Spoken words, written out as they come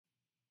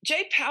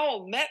Jay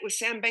Powell met with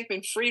Sam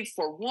Bankman-Fried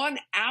for 1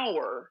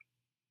 hour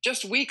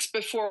just weeks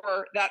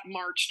before that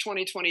March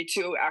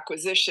 2022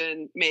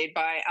 acquisition made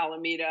by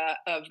Alameda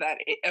of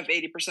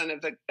 80%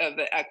 of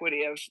the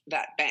equity of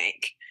that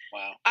bank.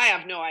 Wow. I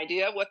have no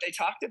idea what they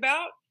talked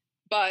about,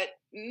 but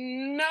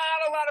not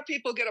a lot of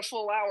people get a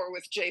full hour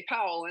with Jay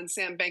Powell, and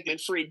Sam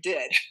Bankman-Fried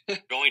did.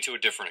 Going to a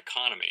different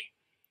economy,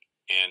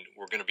 and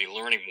we're going to be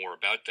learning more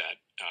about that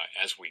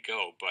as we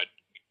go. But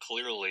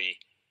clearly,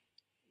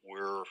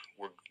 we're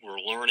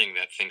learning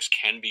that things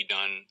can be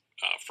done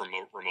from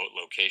remote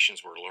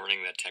locations. We're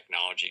learning that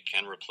technology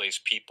can replace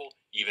people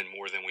even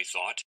more than we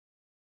thought.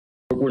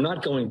 We're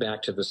not going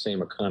back to the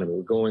same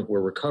economy.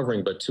 We're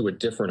recovering, but to a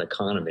different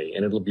economy,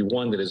 and it'll be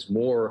one that is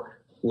more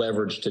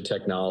leveraged to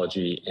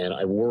technology. And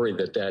I worry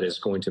that that is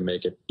going to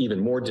make it even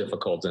more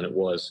difficult than it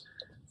was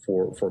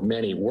for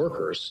many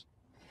workers.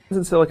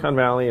 In Silicon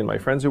Valley, and my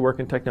friends who work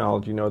in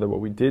technology know that what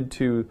we did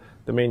to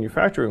the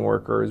manufacturing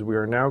workers, we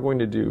are now going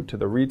to do to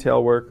the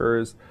retail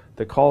workers,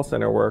 the call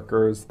center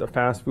workers, the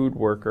fast food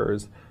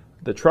workers,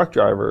 the truck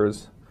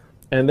drivers,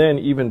 and then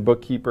even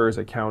bookkeepers,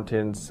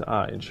 accountants,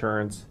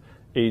 insurance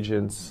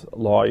agents,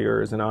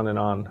 lawyers, and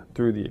on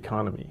through the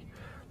economy.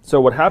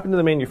 So what happened to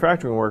the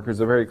manufacturing workers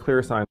is a very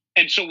clear sign.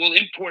 And so we'll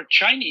import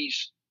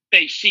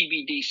Chinese-based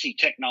CBDC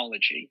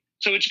technology.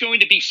 So it's going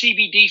to be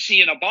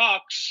CBDC in a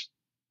box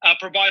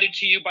provided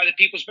to you by the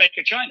People's Bank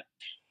of China.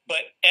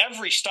 But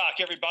every stock,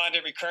 every bond,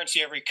 every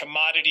currency, every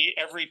commodity,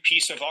 every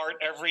piece of art,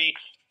 every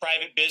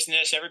private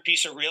business, every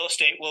piece of real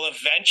estate will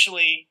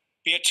eventually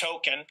be a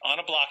token on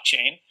a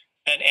blockchain,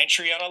 an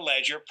entry on a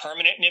ledger,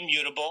 permanent and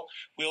immutable.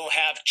 We will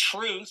have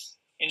truth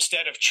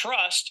instead of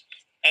trust,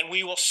 and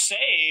we will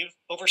save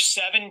over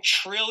 $7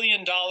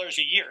 trillion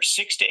a year.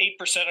 6 to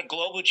 8% of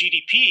global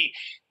GDP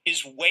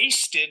is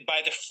wasted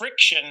by the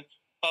friction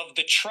of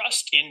the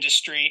trust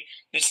industry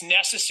that's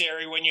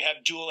necessary when you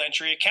have dual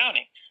entry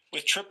accounting.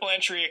 With triple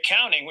entry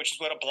accounting, which is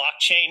what a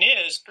blockchain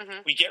is,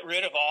 we get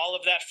rid of all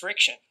of that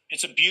friction.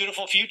 It's a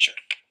beautiful future.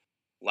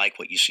 Like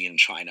what you see in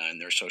China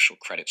and their social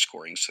credit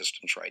scoring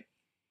systems, right?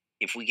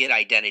 If we get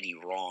identity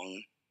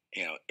wrong,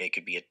 it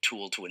could be a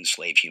tool to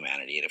enslave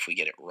humanity. And if we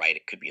get it right,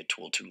 it could be a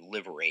tool to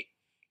liberate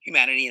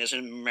humanity. And as an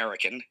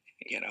American,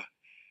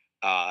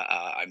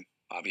 I'm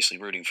obviously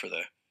rooting for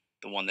the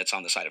one that's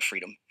on the side of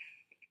freedom.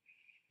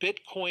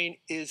 Bitcoin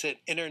is an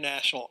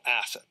international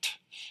asset.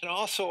 And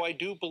also, I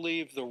do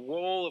believe the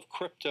role of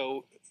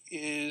crypto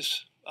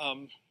is,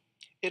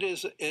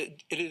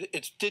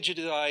 it's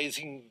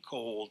digitizing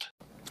gold.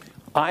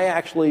 I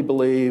actually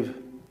believe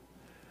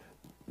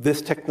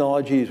this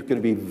technology is going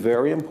to be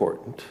very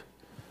important.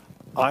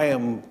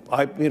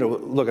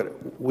 Look at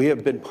it. We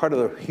have been part of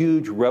the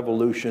huge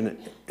revolution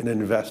in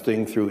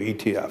investing through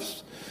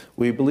ETFs.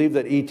 We believe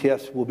that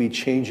ETFs will be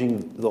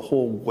changing the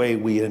whole way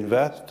we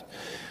invest.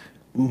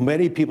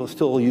 Many people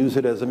still use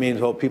it as a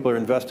means, people are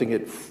investing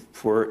it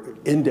for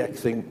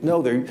indexing.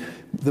 No,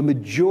 the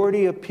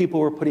majority of people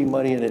who are putting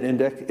money in in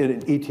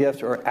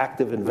ETFs are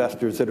active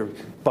investors that are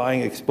buying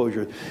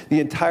exposure.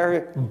 The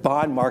entire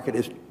bond market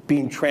is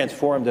being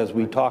transformed as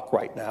we talk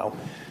right now.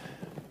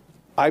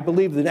 I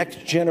believe the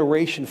next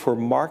generation for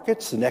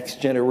markets, the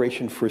next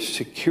generation for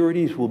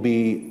securities will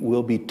be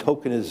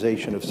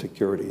tokenization of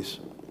securities.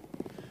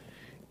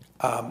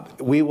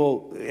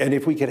 And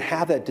if we could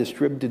have that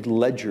distributed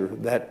ledger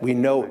that we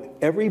know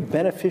every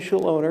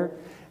beneficial owner,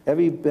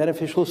 every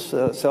beneficial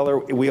seller,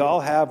 we all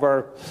have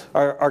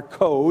our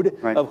code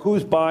of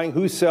who's buying,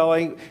 who's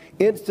selling,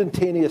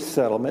 instantaneous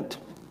settlement.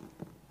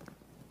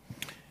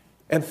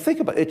 And think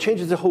about it, it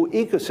changes the whole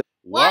ecosystem.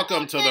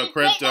 Welcome to the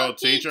Crypto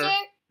Teacher.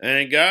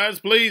 And guys,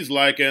 please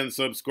like and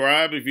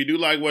subscribe if you do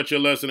like what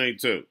you're listening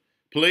to.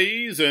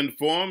 Please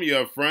inform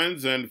your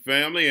friends and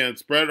family and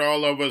spread it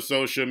all over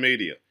social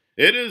media.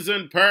 It is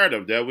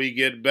imperative that we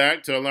get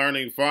back to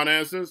learning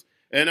finances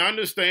and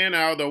understand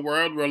how the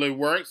world really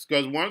works,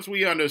 because once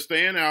we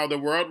understand how the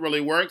world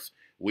really works,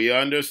 we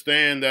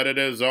understand that it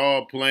is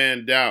all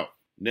planned out.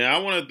 Now,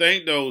 I want to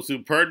thank those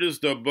who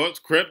purchased the books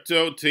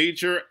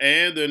Cryptoteacher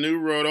and the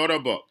New World Order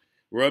book.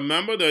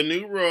 Remember, the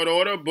New World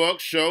Order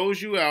book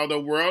shows you how the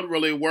world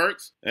really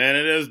works, and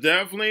it is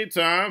definitely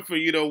time for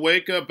you to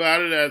wake up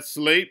out of that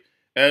sleep,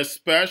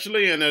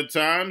 especially in the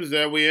times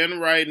that we're in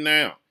right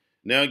now.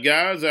 Now,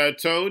 guys, I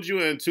told you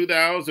in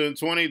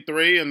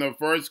 2023 in the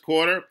first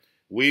quarter,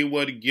 we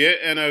would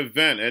get an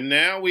event. And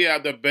now we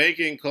have the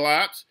banking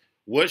collapse,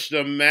 which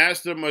the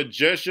master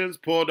magicians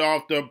pulled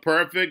off the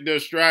perfect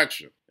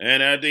distraction.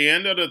 And at the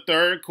end of the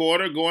third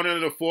quarter, going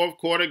into the fourth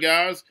quarter,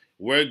 guys,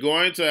 we're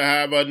going to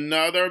have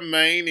another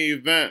main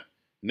event.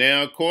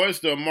 Now, of course,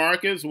 the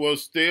markets will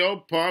still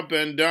pump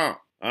and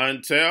dump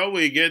until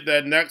we get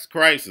that next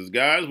crisis.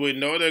 Guys, we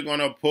know they're going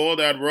to pull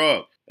that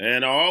rug.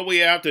 And all we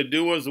have to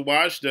do is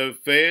watch the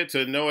Fed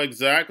to know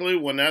exactly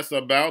when that's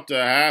about to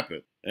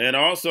happen. And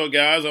also,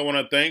 guys, I want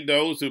to thank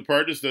those who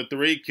purchased the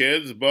 3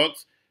 Kids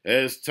books.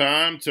 It's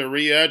time to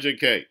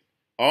re-educate.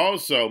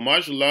 Also,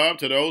 much love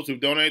to those who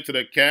donate to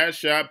the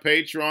Cash App,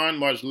 Patreon.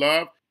 Much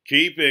love.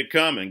 Keep it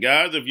coming.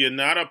 Guys, if you're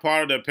not a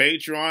part of the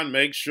Patreon,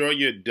 make sure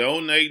you're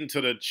donating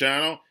to the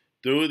channel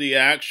through the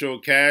actual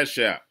Cash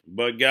App.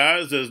 But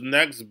guys, this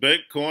next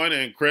Bitcoin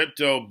and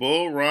crypto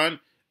bull run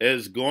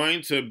is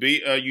going to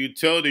be a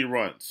utility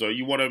run. So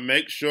you want to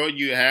make sure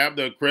you have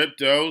the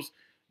cryptos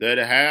that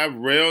have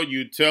real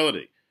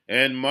utility.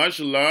 And much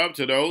love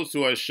to those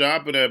who are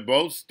shopping at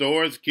both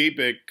stores. Keep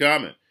it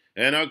coming.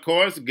 And of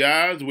course,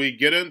 guys, we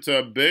get into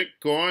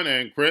Bitcoin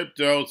and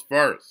cryptos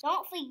first.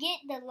 Don't forget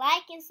to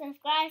like and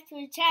subscribe to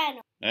the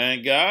channel.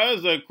 And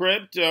guys, the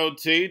Crypto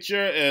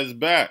Teacher is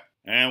back.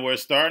 And we're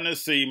starting to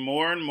see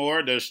more and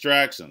more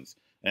distractions.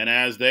 And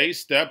as they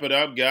step it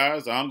up,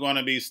 guys, I'm going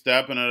to be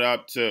stepping it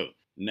up too.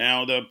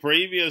 Now, the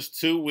previous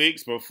 2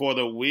 weeks before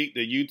the week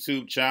the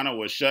YouTube channel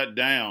was shut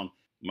down,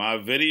 my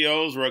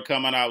videos were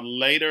coming out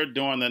later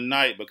during the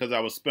night because I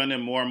was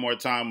spending more and more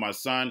time with my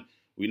son.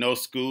 We know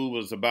school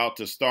was about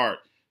to start.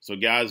 So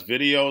guys,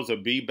 videos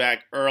will be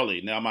back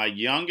early. Now, my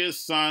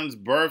youngest son's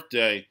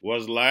birthday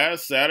was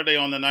last Saturday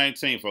on the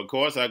 19th. Of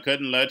course, I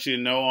couldn't let you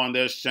know on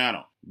this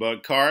channel.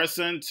 But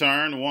Carson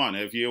turned 1.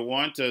 If you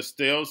want to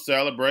still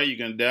celebrate, you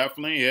can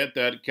definitely hit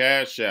that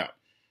Cash App.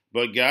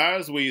 But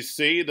guys, we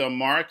see the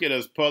market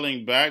is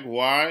pulling back.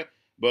 Why?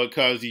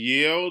 Because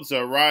yields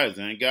are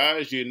rising. And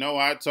guys, you know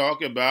I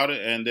talk about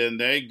it and then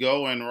they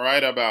go and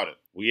write about it.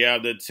 We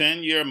have the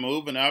 10-year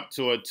moving up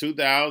to a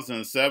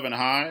 2007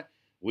 high.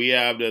 We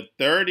have the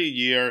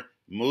 30-year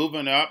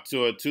moving up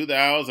to a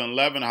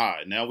 2011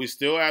 high. Now, we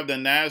still have the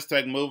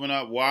NASDAQ moving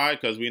up. Why?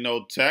 Because we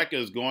know tech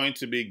is going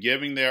to be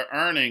giving their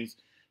earnings.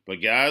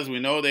 But guys, we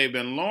know they've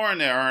been lowering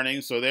their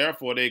earnings, so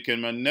therefore they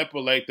can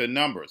manipulate the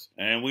numbers.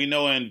 And we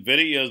know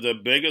NVIDIA is the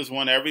biggest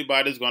one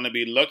everybody's going to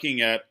be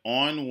looking at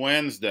on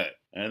Wednesday.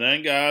 And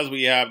then, guys,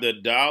 we have the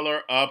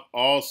dollar up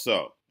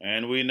also.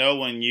 And we know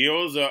when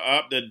yields are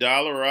up, the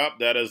dollar up,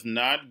 that is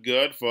not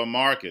good for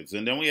markets.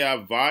 And then we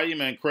have volume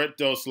and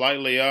crypto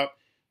slightly up.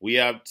 We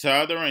have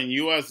Tether and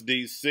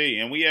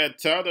USDC. And we had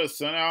Tether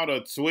send out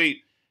a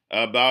tweet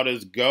about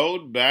his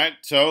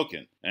gold-backed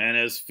token. And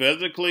it's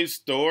physically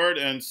stored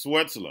in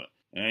Switzerland.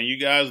 And you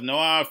guys know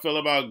how I feel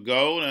about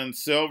gold and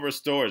silver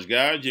storage.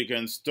 Guys, you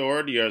can store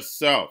it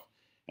yourself.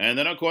 And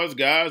then, of course,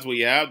 guys,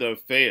 we have the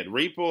Fed.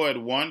 Repo at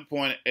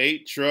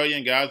 1.8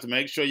 trillion. Guys,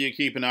 make sure you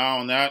keep an eye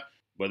on that.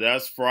 But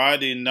that's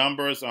Friday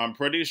numbers. I'm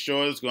pretty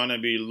sure it's going to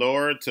be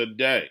lower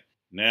today.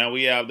 Now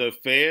we have the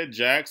Fed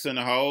Jackson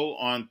Hole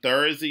on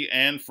Thursday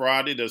and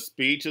Friday. The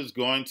speech is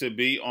going to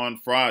be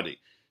on Friday.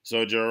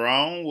 So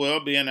Jerome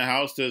will be in the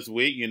house this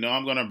week. You know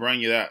I'm going to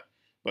bring you that.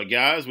 But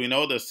guys, we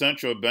know the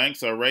central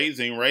banks are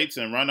raising rates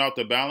and run off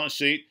the balance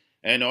sheet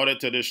in order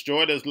to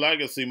destroy this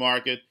legacy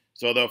market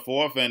so the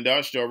fourth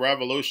industrial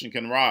revolution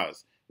can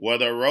rise.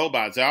 Whether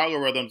robots,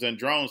 algorithms, and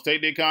drones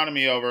take the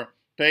economy over,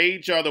 pay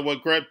each other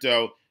with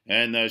crypto,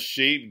 and the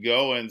sheep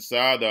go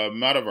inside the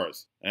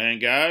metaverse.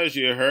 And guys,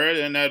 you heard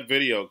in that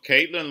video,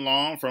 Caitlin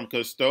Long from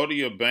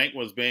Custodial Bank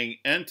was being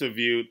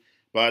interviewed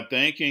by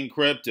Thinking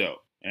Crypto.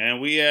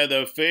 And we had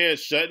the Fed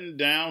shutting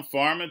down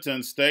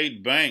Farmington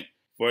State Bank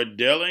for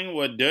dealing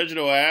with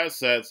digital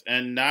assets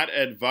and not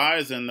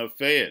advising the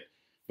Fed.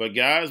 But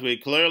guys, we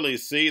clearly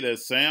see that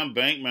Sam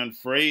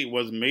Bankman-Fried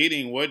was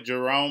meeting with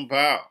Jerome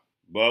Powell.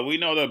 But we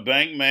know the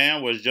bank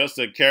man was just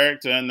a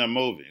character in the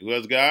movie.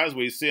 Because, guys,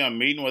 we see him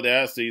meeting with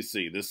the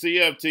SEC, the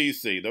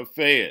CFTC, the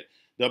Fed,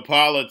 the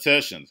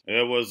politicians.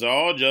 It was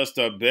all just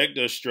a big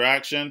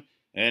distraction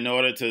in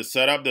order to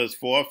set up this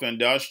fourth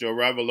industrial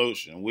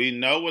revolution. We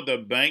know what the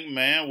bank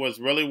man was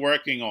really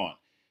working on.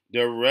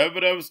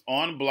 Derivatives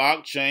on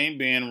blockchain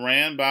being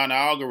ran by an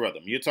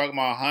algorithm. You're talking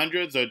about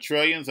hundreds of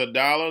trillions of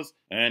dollars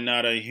and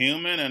not a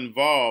human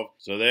involved.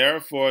 So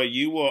therefore,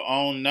 you will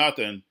own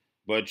nothing.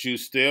 But you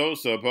still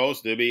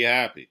supposed to be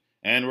happy.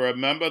 And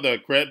remember, the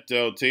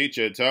Crypto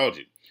Teacher told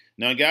you.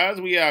 Now,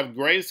 guys, we have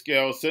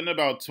Grayscale sitting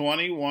about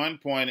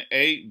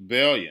 $21.8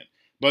 billion.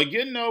 But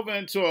getting over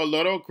into a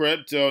little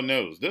crypto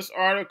news. This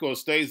article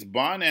states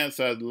Binance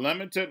has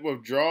limited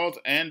withdrawals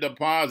and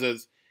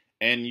deposits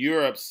in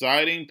Europe,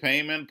 citing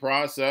payment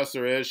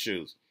processor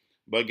issues.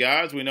 But,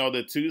 guys, we know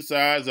the two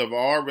sides have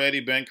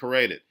already been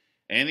created.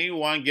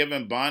 Anyone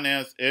given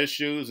Binance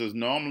issues is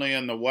normally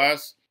in the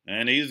West.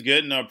 And he's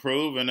getting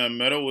approved in the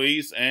Middle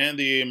East and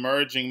the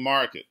emerging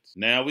markets.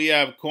 Now we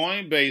have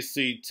Coinbase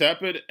see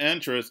tepid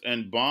interest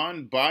in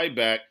bond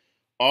buyback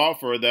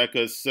offer that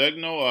could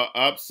signal an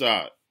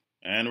upside.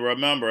 And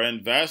remember,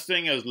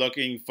 investing is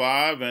looking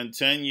 5 and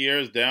 10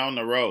 years down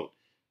the road.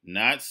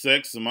 Not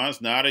 6 months,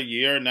 not a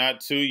year,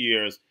 not 2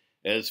 years.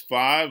 It's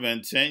 5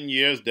 and 10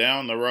 years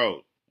down the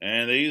road.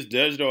 And these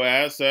digital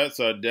assets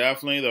are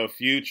definitely the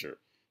future.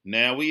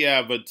 Now we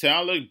have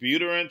Vitalik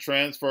Buterin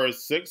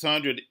transfers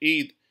 600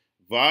 ETH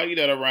valued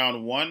at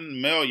around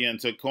 $1 million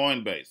to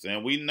Coinbase.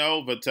 And we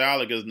know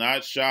Vitalik is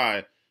not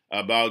shy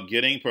about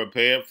getting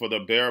prepared for the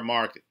bear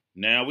market.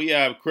 Now we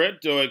have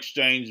crypto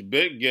exchange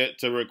BitGet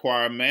to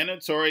require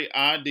mandatory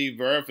ID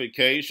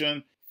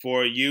verification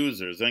for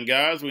users. And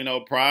guys, we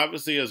know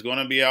privacy is going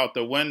to be out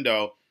the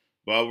window.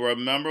 But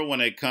remember, when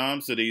it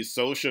comes to these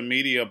social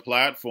media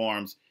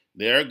platforms,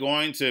 They're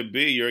going to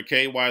be your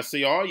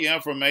KYC. All your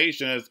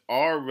information is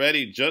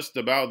already just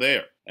about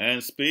there.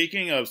 And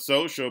speaking of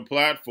social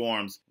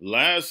platforms,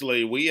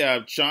 lastly, we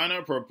have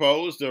China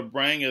proposed to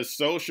bring its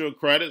social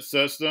credit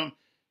system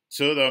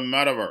to the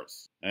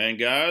metaverse. And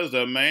guys,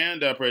 the man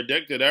that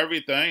predicted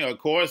everything, of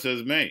course,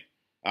 is me.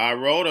 I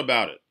wrote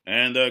about it.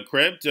 And the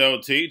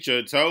crypto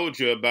teacher told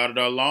you about it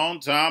a long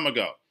time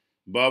ago.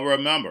 But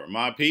remember,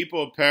 my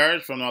people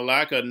perish from the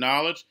lack of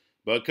knowledge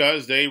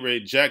because they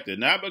reject it.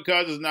 Not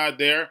because it's not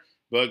there,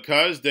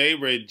 because they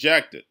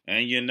reject it.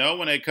 And you know,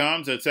 when it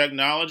comes to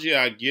technology,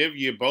 I give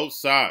you both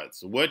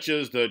sides, which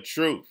is the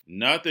truth.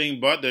 Nothing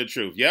but the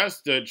truth.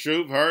 Yes, the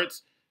truth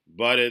hurts,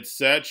 but it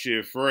sets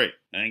you free.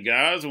 And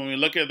guys, when we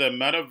look at the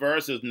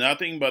metaverse, it's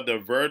nothing but the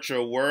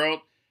virtual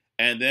world.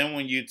 And then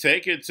when you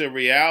take it to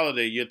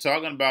reality, you're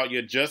talking about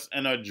you're just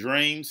in a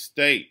dream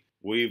state.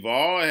 We've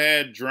all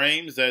had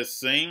dreams that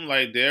seemed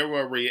like they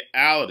were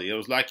reality. It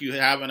was like you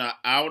having an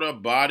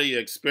out-of-body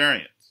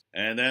experience.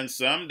 And then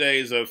some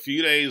days, a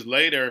few days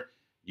later,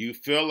 you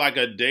feel like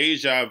a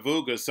deja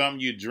vu because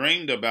something you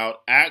dreamed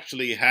about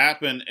actually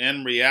happened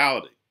in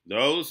reality.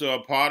 Those who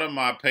are part of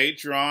my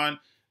Patreon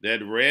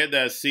that read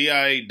that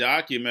CIA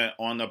document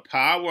on the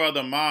power of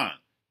the mind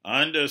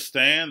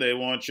understand they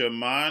want your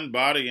mind,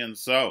 body, and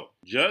soul.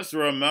 Just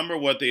remember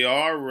what they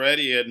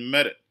already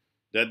admitted,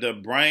 that the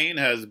brain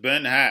has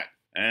been hacked.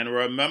 And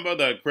remember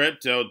the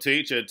crypto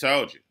teacher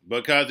told you,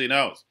 because he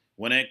knows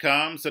when it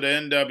comes to the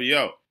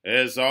NWO,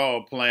 it's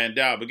all planned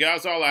out. But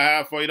guys, all I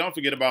have for you, don't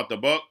forget about the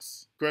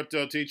books,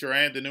 Crypto Teacher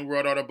and the New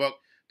World Order book,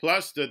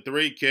 plus the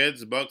 3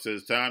 kids books.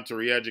 It's time to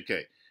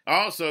re-educate.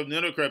 Also, new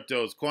to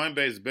cryptos,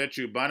 Coinbase,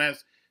 Bitrue,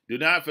 Binance. Do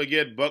not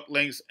forget book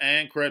links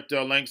and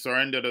crypto links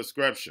are in the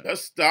description. The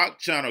stock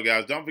channel,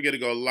 guys. Don't forget to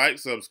go like,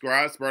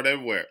 subscribe, spread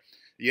everywhere.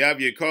 You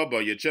have your Kobo,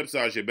 your chip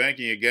stocks, your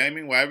banking, your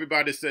gaming. While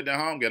everybody's sitting at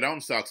home, get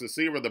home stocks, the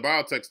Seaver, the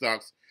biotech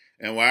stocks.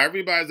 And while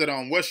everybody's at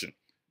home wishing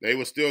they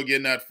were still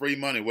getting that free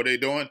money, what are they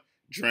doing?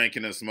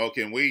 Drinking and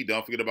smoking weed.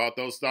 Don't forget about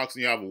those stocks,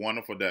 and you have a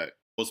wonderful day.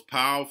 The most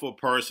powerful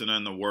person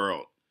in the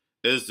world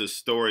is the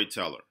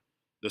storyteller.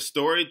 The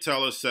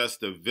storyteller sets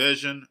the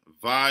vision,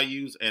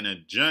 values, and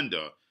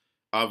agenda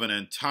of an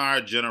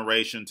entire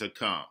generation to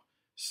come.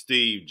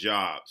 Steve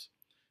Jobs.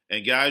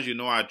 And guys, you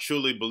know I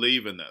truly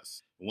believe in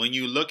this. When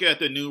you look at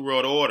the New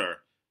World Order,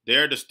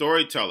 they're the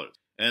storytellers.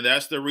 And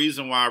that's the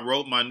reason why I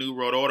wrote my New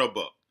World Order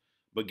book.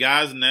 But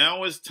guys,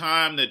 now it's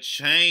time to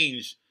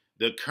change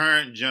the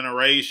current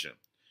generation.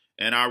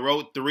 And I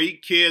wrote 3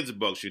 kids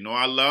books. You know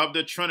I love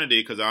the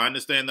Trinity because I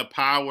understand the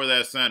power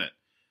that's in it.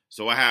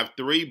 So I have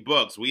 3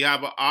 books. We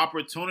have an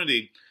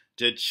opportunity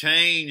to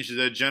change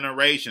the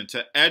generation,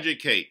 to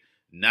educate,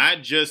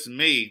 not just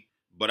me,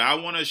 but I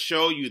want to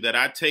show you that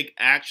I take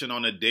action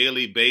on a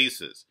daily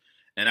basis.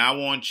 And I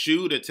want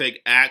you to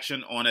take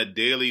action on a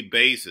daily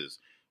basis.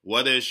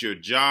 Whether it's your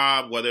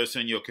job, whether it's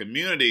in your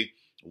community,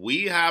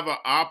 we have an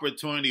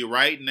opportunity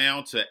right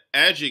now to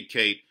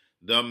educate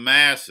the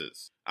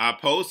masses. I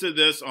posted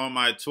this on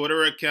my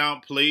Twitter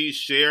account. Please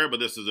share, but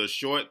this is a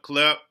short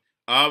clip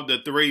of the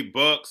 3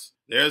 books.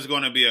 There's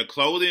going to be a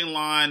clothing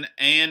line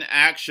and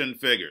action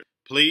figures.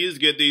 Please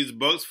get these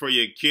books for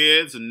your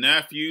kids,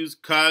 nephews,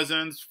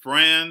 cousins,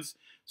 friends,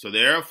 so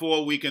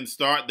therefore we can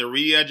start the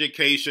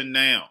re-education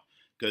now.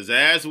 Because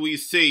as we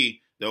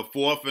see, the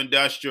 4th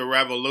Industrial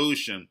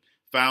Revolution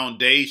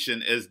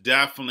foundation is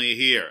definitely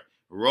here.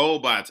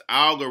 Robots,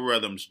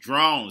 algorithms,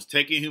 drones,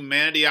 taking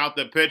humanity out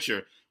the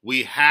picture.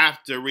 We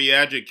have to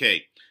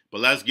re-educate.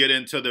 But let's get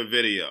into the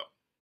video.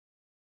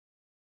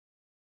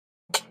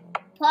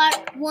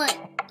 Part 1.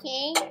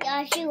 King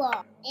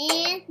Joshua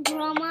and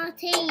Grandma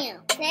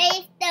Tam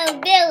save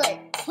the village.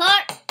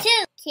 Part 2.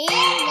 King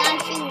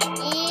Joshua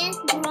and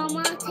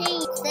Grandma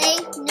Tam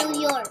save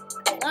New York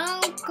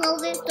from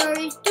COVID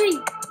 33.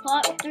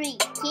 Part 3.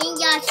 King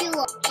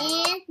Joshua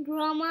and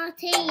Grandma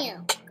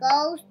Tam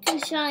goes to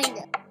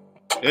China.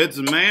 It's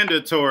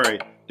mandatory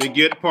to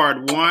get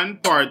part 1,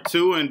 part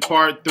 2, and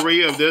part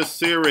 3 of this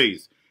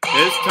series.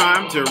 It's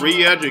time to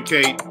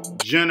re-educate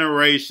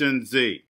Generation Z.